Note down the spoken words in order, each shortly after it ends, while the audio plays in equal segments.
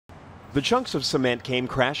The chunks of cement came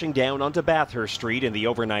crashing down onto Bathurst Street in the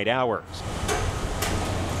overnight hours.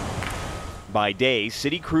 By day,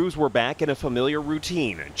 city crews were back in a familiar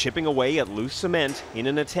routine, chipping away at loose cement in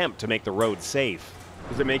an attempt to make the road safe.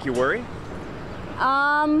 Does it make you worry?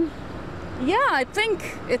 Yeah, I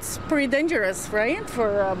think it's pretty dangerous, right?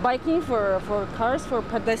 For biking, for cars, for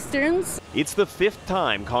pedestrians. It's the 5th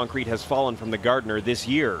time concrete has fallen from the Gardiner this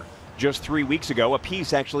year. Just 3 weeks ago, a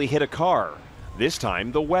piece actually hit a car. This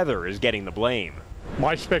time, the weather is getting the blame.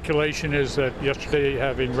 My speculation is that yesterday,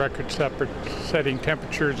 having record-setting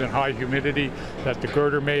temperatures and high humidity, that the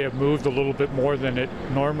girder may have moved a little bit more than it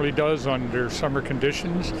normally does under summer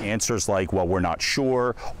conditions. Answers like, well, we're not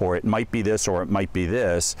sure, or it might be this, or it might be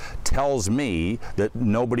this, tells me that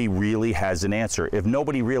nobody really has an answer. If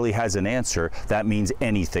nobody really has an answer, that means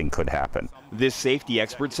anything could happen. This safety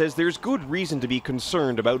expert says there's good reason to be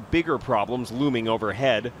concerned about bigger problems looming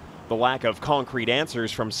overhead. The lack of concrete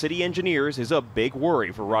answers from city engineers is a big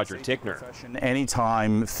worry for Roger Tickner.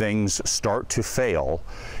 Anytime things start to fail,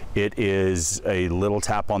 it is a little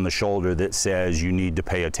tap on the shoulder that says you need to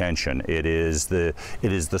pay attention. It is the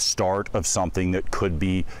start of something that could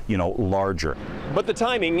be, larger. But the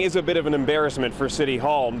timing is a bit of an embarrassment for City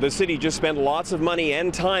Hall. The city just spent lots of money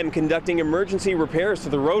and time conducting emergency repairs to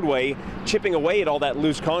the roadway, chipping away at all that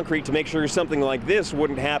loose concrete to make sure something like this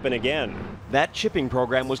wouldn't happen again. That chipping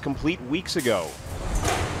program was complete weeks ago.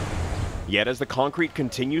 Yet as the concrete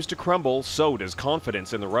continues to crumble, so does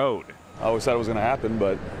confidence in the road. I always thought it was going to happen,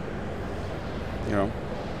 but,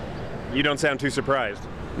 You don't sound too surprised.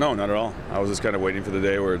 No, not at all. I was just kind of waiting for the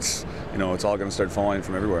day where it's all going to start falling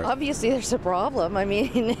from everywhere. Obviously, there's a problem. I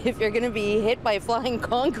mean, if you're going to be hit by flying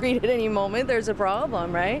concrete at any moment, there's a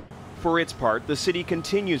problem, right? For its part, the city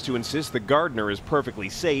continues to insist the Gardiner is perfectly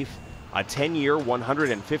safe. A 10-year,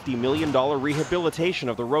 $150 million rehabilitation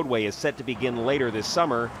of the roadway is set to begin later this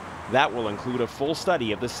summer. That will include a full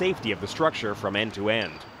study of the safety of the structure from end to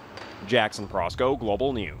end. Jackson Proskow,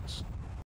 Global News.